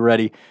going to be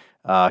ready.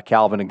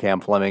 Calvin and Cam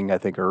Fleming, I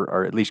think,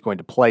 are at least going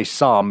to play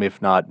some,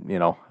 if not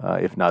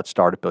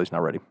start if Billy's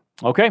not ready.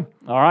 Okay,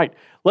 all right.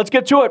 Let's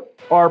get to it.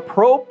 Our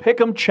Pro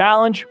Pick'em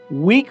Challenge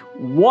Week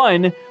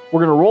 1. We're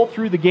going to roll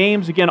through the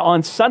games again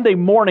on Sunday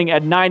morning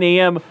at 9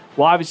 a.m.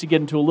 We'll obviously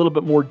get into a little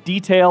bit more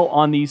detail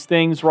on these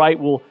things, right?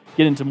 We'll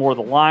get into more of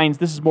the lines.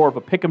 This is more of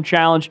a Pick'em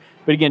Challenge.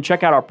 But again,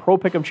 check out our Pro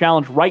Pick'em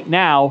Challenge right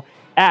now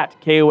at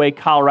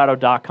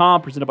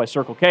KOAColorado.com, presented by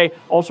Circle K.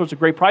 All sorts of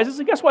great prizes.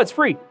 And guess what? It's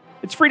free.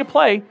 It's free to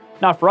play.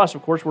 Not for us,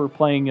 of course. We're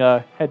playing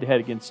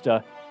head-to-head against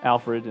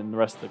Alfred and the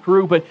rest of the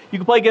crew. But you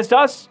can play against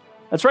us.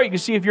 That's right. You can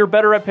see if you're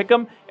better at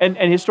Pick'em. And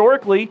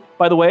historically,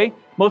 by the way,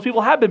 most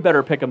people have been better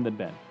at Pick'em than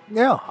Ben.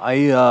 Yeah,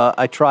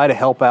 I try to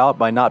help out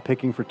by not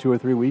picking for 2 or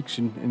 3 weeks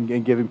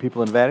and giving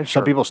people an advantage. Sure.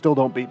 Some people still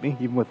don't beat me,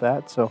 even with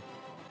that. So,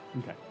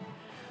 okay.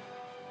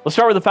 Let's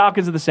start with the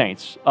Falcons and the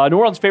Saints. New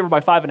Orleans favored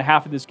by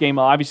 5.5 in this game.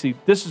 Obviously,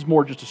 this is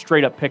more just a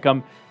straight-up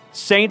Pick'em.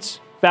 Saints,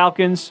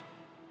 Falcons,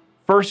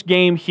 first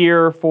game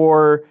here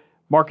for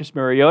Marcus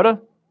Mariota.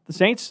 The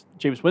Saints,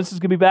 Jameis Winston's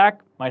going to be back.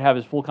 Might have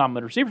his full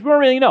complement of receivers. We don't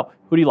really know.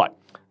 Who do you like?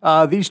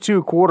 These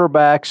 2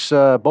 quarterbacks,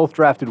 both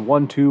drafted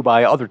 1-2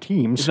 by other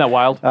teams. Isn't that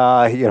wild?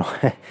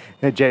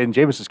 In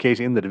Jameis's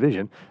case, in the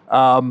division,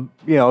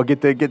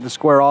 get the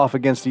square off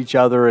against each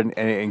other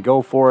and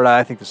go for it.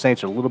 I think the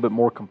Saints are a little bit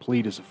more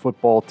complete as a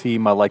football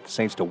team. I like the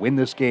Saints to win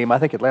this game. I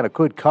think Atlanta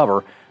could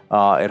cover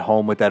at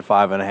home with that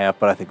 5.5,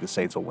 but I think the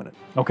Saints will win it.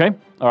 Okay.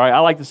 All right. I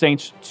like the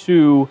Saints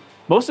too,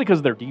 mostly because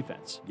of their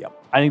defense.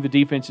 Yep. I think the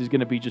defense is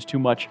going to be just too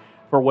much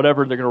for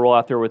whatever they're going to roll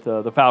out there with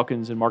the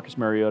Falcons and Marcus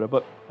Mariota.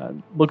 But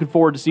looking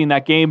forward to seeing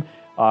that game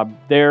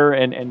there.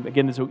 And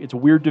again, it's a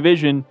weird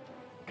division.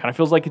 Kind of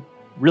feels like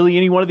really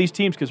any one of these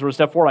teams, because we're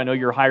step forward. I know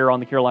you're higher on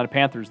the Carolina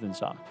Panthers than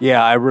some.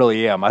 Yeah, I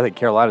really am. I think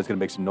Carolina's going to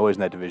make some noise in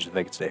that division if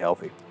they can stay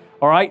healthy.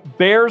 All right,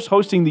 Bears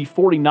hosting the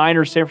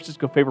 49ers. San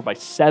Francisco favored by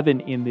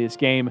 7 in this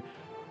game.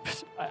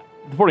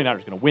 The 49ers are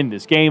going to win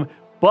this game,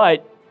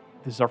 but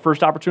this is our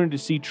first opportunity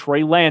to see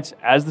Trey Lance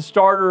as the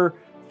starter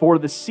for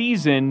the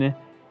season.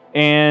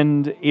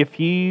 And if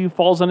he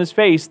falls on his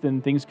face,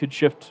 then things could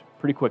shift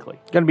pretty quickly.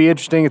 It's going to be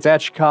interesting. It's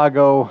at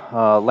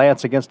Chicago.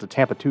 Lance against the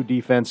Tampa 2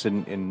 defense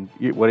in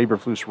what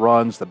Eberflus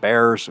runs. The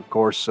Bears, of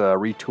course,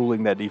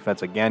 retooling that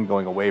defense again,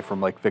 going away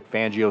from like Vic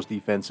Fangio's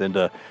defense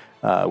into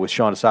with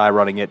Sean Desai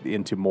running it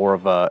into more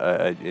of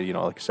a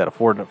like I said, a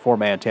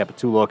four-man Tampa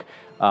 2 look.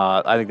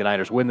 I think the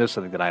Niners win this.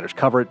 I think the Niners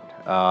cover it,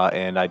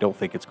 and I don't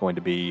think it's going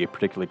to be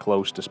particularly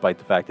close, despite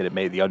the fact that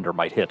the under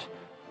might hit.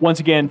 Once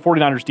again,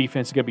 49ers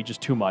defense is going to be just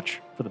too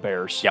much for the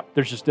Bears. Yep.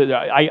 There's just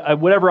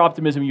whatever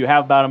optimism you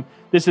have about them,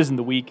 this isn't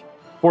the week.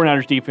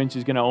 49ers defense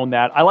is going to own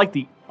that. I like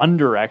the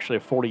under, actually,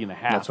 of 40.5.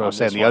 That's what I was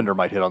saying. The under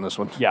might hit on this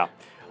one. Yeah.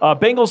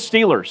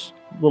 Bengals-Steelers,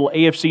 little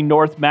AFC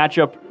North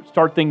matchup.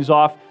 Start things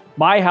off.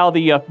 how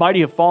the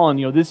mighty have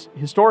fallen. This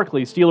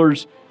historically,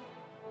 Steelers,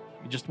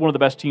 just one of the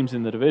best teams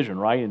in the division,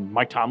 right? And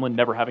Mike Tomlin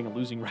never having a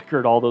losing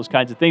record, all those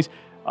kinds of things.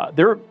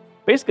 They're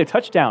basically a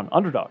touchdown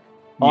underdog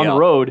on the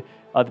road.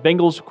 The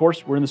Bengals, of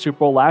course, were in the Super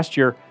Bowl last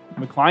year.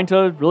 I'm inclined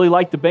to really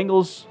like the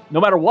Bengals no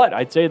matter what.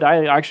 I'd say that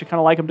I actually kind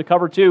of like them to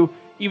cover too,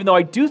 even though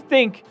I do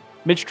think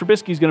Mitch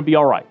Trubisky is going to be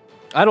all right.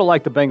 I don't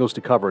like the Bengals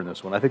to cover in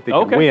this one. I think they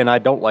can win. I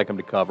don't like them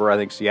to cover. I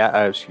think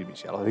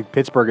Seattle. I think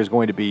Pittsburgh is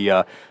going to be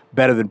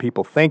better than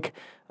people think.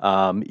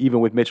 Even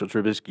with Mitchell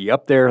Trubisky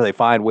up there, they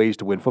find ways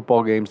to win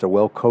football games. They're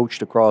well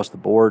coached across the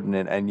board,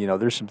 and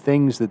there's some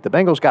things that the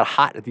Bengals got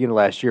hot at the end of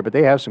last year, but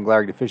they have some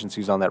glaring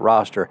deficiencies on that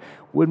roster.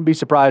 Wouldn't be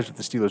surprised if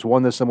the Steelers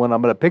won this one.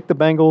 I'm going to pick the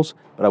Bengals,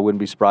 but I wouldn't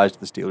be surprised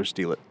if the Steelers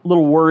steal it. A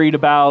little worried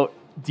about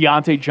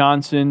Deontay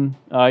Johnson.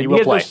 He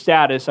has no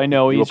status. I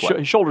know his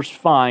shoulder's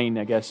fine,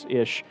 I guess,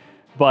 ish.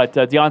 But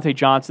Deontay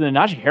Johnson and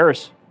Najee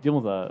Harris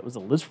dealing with was it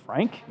Liz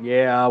Frank?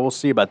 Yeah, we'll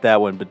see about that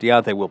one, but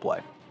Deontay will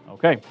play.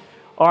 Okay.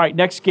 All right,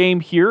 next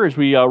game here as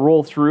we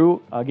roll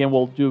through. Again,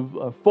 we'll do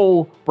a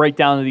full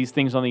breakdown of these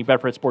things on the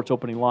Betfred Sports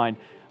opening line.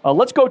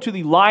 Let's go to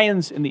the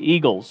Lions and the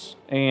Eagles.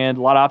 And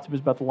a lot of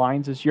optimism about the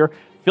Lions this year.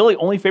 Philly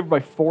only favored by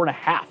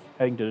 4.5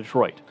 heading to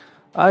Detroit.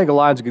 I think the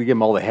Lions are going to give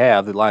them all they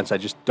have. The Lions, I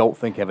just don't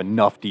think, have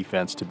enough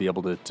defense to be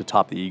able to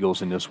top the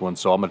Eagles in this one.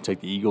 So I'm going to take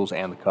the Eagles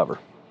and the cover.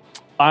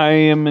 I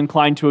am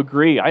inclined to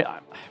agree.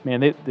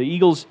 The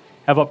Eagles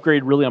have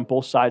upgraded really on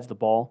both sides of the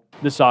ball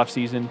this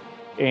offseason.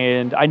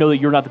 And I know that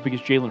you're not the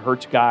biggest Jalen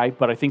Hurts guy,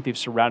 but I think they've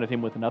surrounded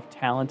him with enough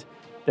talent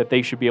that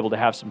they should be able to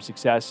have some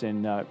success.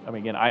 And,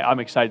 I'm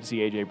excited to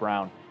see A.J.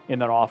 Brown in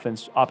that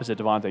offense opposite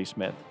Devontae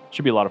Smith.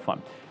 Should be a lot of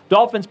fun.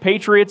 Dolphins,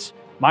 Patriots,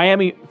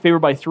 Miami favored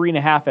by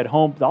 3.5 at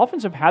home. The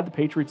Dolphins have had the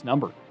Patriots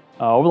number.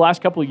 Over the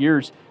last couple of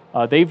years,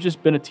 they've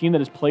just been a team that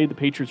has played the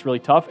Patriots really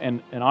tough.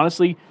 And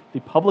honestly,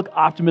 the public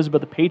optimism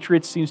about the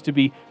Patriots seems to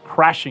be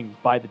crashing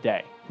by the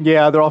day.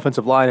 Yeah, their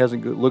offensive line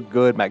hasn't looked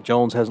good. Mac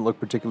Jones hasn't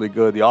looked particularly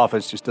good. The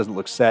offense just doesn't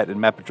look set.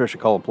 And Matt Patricia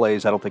calling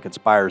plays, I don't think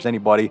inspires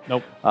anybody.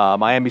 Nope.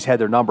 Miami's had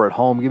their number at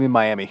home. Give me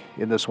Miami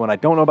in this one. I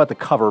don't know about the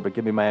cover, but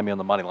give me Miami on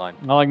the money line.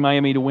 I like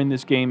Miami to win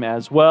this game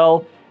as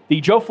well.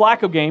 The Joe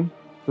Flacco game,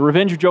 the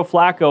revenge of Joe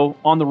Flacco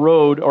on the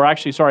road,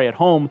 at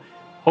home,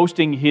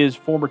 hosting his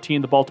former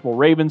team, the Baltimore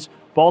Ravens.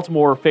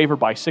 Baltimore favored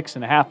by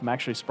 6.5. I'm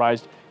actually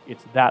surprised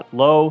it's that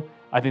low.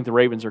 I think the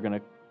Ravens are going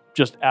to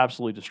just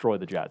absolutely destroy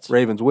the Jets.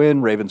 Ravens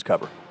win, Ravens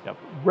cover.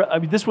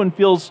 Yep. This one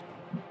feels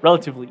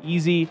relatively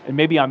easy, and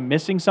maybe I'm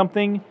missing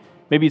something.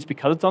 Maybe it's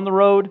because it's on the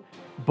road,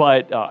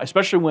 but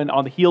especially when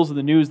on the heels of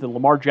the news that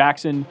Lamar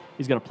Jackson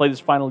is going to play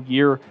this final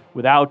year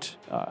without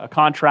a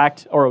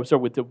contract,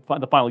 with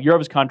the final year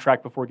of his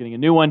contract before getting a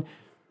new one,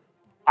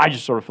 I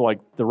just sort of feel like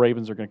the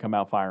Ravens are going to come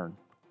out firing.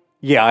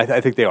 Yeah, I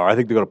think they are. I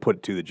think they're going to put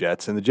it to the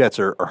Jets, and the Jets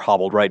are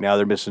hobbled right now.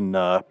 They're missing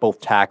both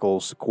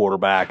tackles, the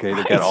quarterback. They're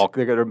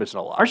missing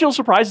a lot. Aren't you a little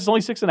surprised it's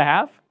only 6.5?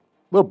 A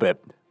little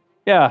bit.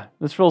 Yeah,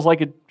 this feels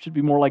like it should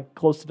be more like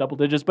close to double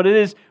digits, but it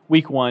is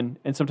week one,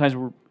 and sometimes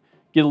we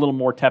get a little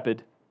more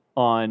tepid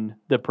on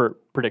the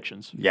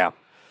predictions. Yeah.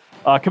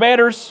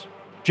 Commanders,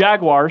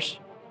 Jaguars.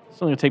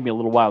 It's only going to take me a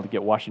little while to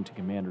get Washington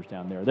Commanders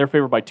down there. They're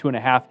favored by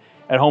 2.5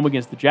 at home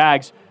against the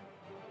Jags.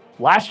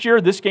 Last year,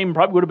 this game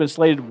probably would have been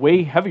slated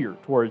way heavier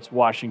towards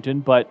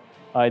Washington, but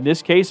in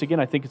this case, again,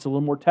 I think it's a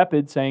little more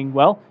tepid, saying,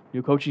 well,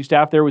 new coaching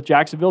staff there with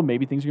Jacksonville,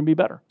 maybe things are going to be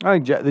better. I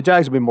think the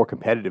Jags will be more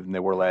competitive than they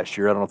were last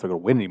year. I don't know if they're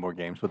going to win any more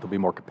games, but they'll be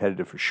more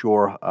competitive for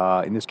sure.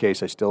 In this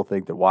case, I still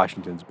think that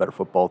Washington's a better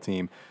football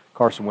team.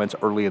 Carson Wentz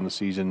early in the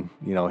season,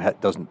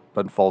 doesn't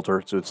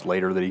falter, so it's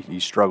later that he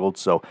struggled.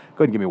 So go ahead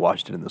and give me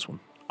Washington in this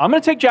one. I'm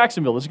going to take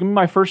Jacksonville. This is going to be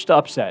my first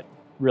upset,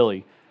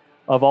 really,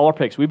 of all our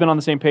picks. We've been on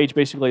the same page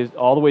basically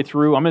all the way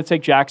through. I'm going to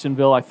take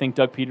Jacksonville. I think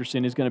Doug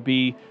Peterson is going to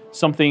be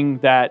something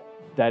that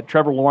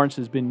Trevor Lawrence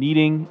has been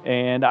needing,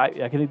 and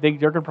I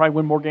think they're going to probably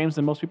win more games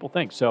than most people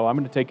think. So I'm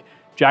going to take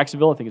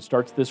Jacksonville. I think it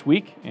starts this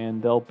week,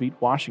 and they'll beat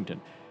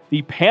Washington.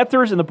 The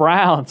Panthers and the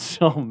Browns.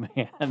 Oh,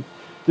 man.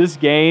 This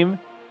game,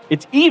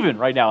 it's even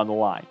right now on the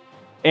line.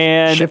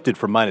 And shifted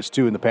from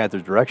 -2 in the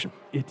Panthers' direction.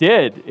 It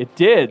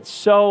did.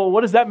 So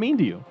what does that mean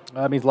to you?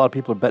 That means a lot of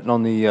people are betting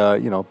on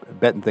the,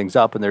 betting things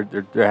up, and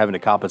they're having to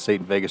compensate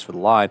in Vegas for the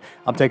line.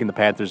 I'm taking the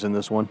Panthers in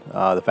this one.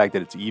 The fact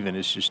that it's even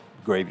is just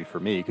gravy for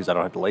me because I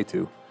don't have to lay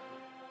 2.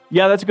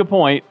 Yeah, that's a good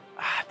point.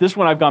 This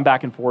one I've gone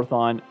back and forth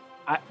on.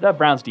 That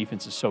Browns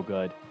defense is so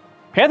good.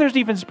 Panthers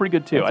defense is pretty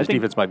good too. I think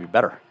defense might be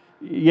better.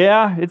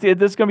 Yeah, it's going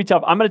to be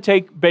tough. I'm going to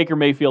take Baker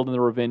Mayfield in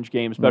the revenge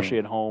game, especially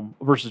at home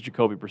versus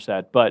Jacoby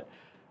Brissett, but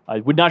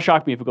it would not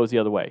shock me if it goes the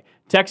other way.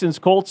 Texans,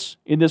 Colts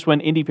in this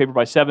one. Indy favored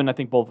by 7. I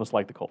think both of us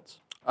like the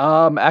Colts.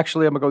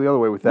 Actually, I'm going to go the other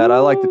way with that. I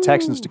like the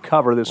Texans to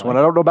cover this one.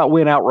 I don't know about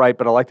win outright,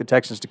 but I like the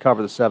Texans to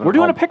cover the 7. We're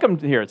doing a pick 'em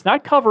here. It's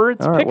not cover.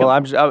 It's pick 'em.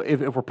 Well,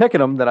 if we're picking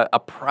them, then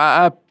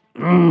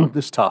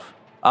this is tough.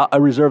 I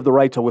reserve the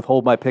right to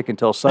withhold my pick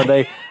until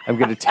Sunday. I'm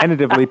going to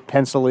tentatively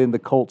pencil in the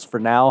Colts for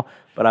now,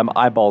 but I'm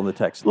eyeballing the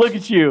Texans. Look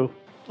at you,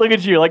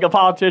 like a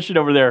politician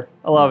over there.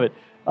 I love it.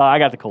 I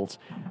got the Colts.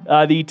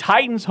 The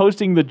Titans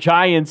hosting the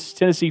Giants.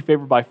 Tennessee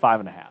favored by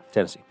 5.5.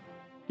 Tennessee.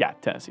 Yeah,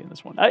 Tennessee in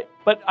this one.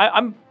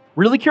 I'm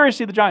really curious to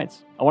see the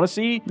Giants. I want to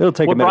see. It'll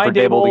take a minute for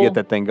Dable to get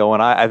that thing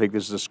going. I think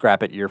this is a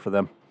scrap-it year for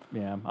them.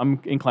 Yeah, I'm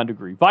inclined to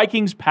agree.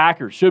 Vikings,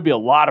 Packers should be a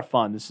lot of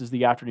fun. This is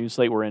the afternoon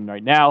slate we're in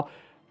right now.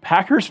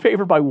 Packers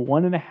favored by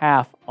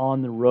 1.5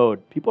 on the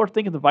road. People are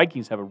thinking the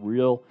Vikings have a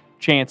real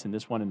chance in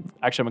this one, and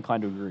actually I'm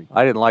inclined to agree.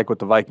 I didn't like what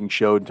the Vikings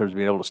showed in terms of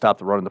being able to stop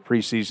the run in the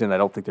preseason. I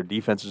don't think their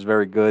defense is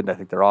very good. I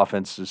think their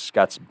offense has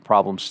got some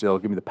problems still.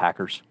 Give me the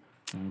Packers.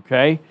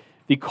 Okay.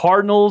 The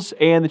Cardinals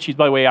and the Chiefs.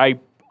 By the way, I'm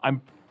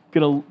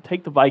going to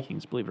take the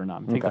Vikings, believe it or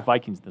not. I'm taking the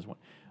Vikings in this one.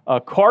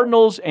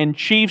 Cardinals and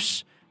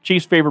Chiefs.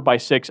 Chiefs favored by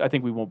 6. I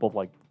think we won't both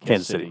like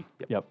Kansas City.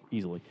 Yep,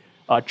 easily.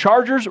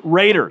 Chargers,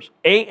 Raiders,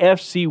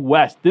 AFC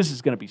West. This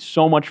is going to be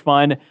so much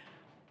fun.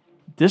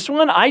 This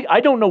one, I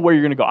don't know where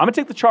you're going to go. I'm going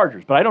to take the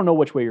Chargers, but I don't know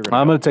which way you're going to go.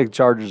 I'm going to take the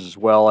Chargers as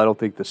well. I don't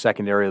think the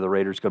secondary of the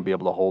Raiders is going to be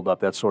able to hold up.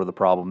 That's sort of the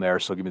problem there,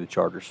 so give me the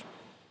Chargers.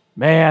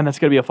 Man, that's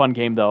going to be a fun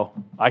game, though.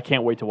 I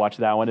can't wait to watch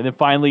that one. And then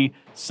finally,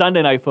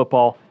 Sunday Night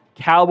Football,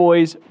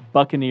 Cowboys,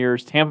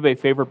 Buccaneers, Tampa Bay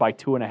favored by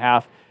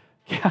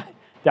 2.5.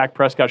 Dak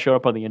Prescott showed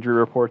up on the injury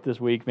report this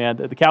week, man.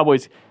 The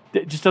Cowboys,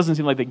 it just doesn't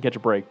seem like they can catch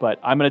a break, but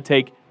I'm going to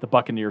take the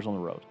Buccaneers on the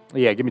road.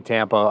 Yeah, give me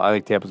Tampa. I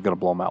think Tampa's going to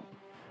blow them out.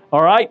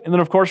 All right, and then,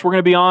 of course, we're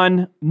going to be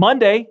on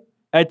Monday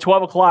at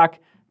 12 o'clock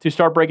to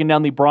start breaking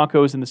down the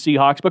Broncos and the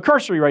Seahawks. But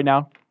cursory right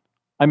now,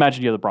 I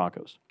imagine you have the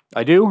Broncos.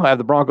 I do. I have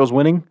the Broncos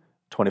winning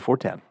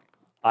 24-10.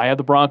 I have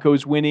the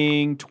Broncos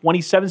winning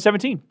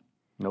 27-17.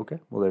 Okay,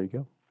 well, there you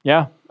go.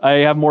 Yeah, I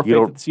have more faith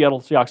that the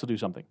Seattle Seahawks will do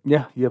something.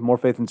 Yeah, you have more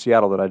faith in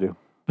Seattle than I do.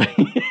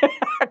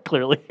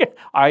 Clearly,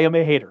 I am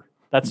a hater.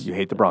 You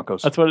hate the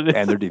Broncos. That's what it is.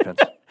 And their defense.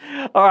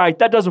 All right,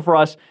 that does it for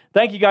us.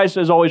 Thank you guys,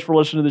 as always, for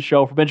listening to the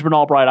show. For Benjamin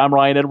Albright, I'm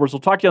Ryan Edwards. We'll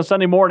talk to you on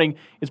Sunday morning.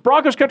 It's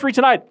Broncos Country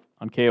tonight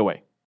on KOA.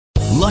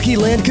 Lucky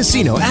Land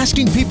Casino,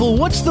 asking people,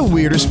 what's the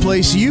weirdest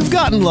place you've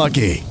gotten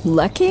lucky?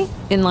 Lucky?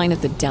 In line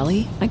at the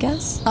deli, I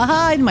guess?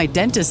 Aha, in my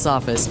dentist's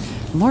office.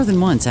 More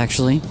than once,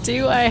 actually.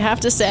 Do I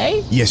have to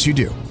say? Yes, you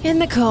do. In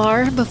the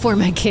car before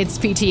my kids'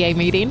 PTA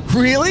meeting.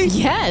 Really?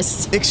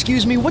 Yes.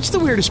 Excuse me, what's the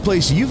weirdest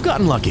place you've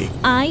gotten lucky?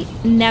 I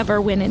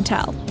never win and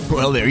tell.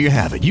 Well, there you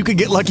have it. You can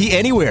get lucky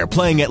anywhere,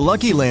 playing at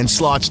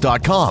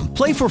LuckyLandSlots.com.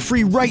 Play for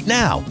free right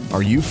now.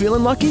 Are you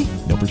feeling lucky?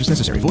 No purchase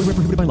necessary. Void where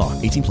prohibited by law.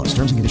 18+.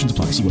 Terms and conditions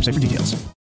apply. See website for details.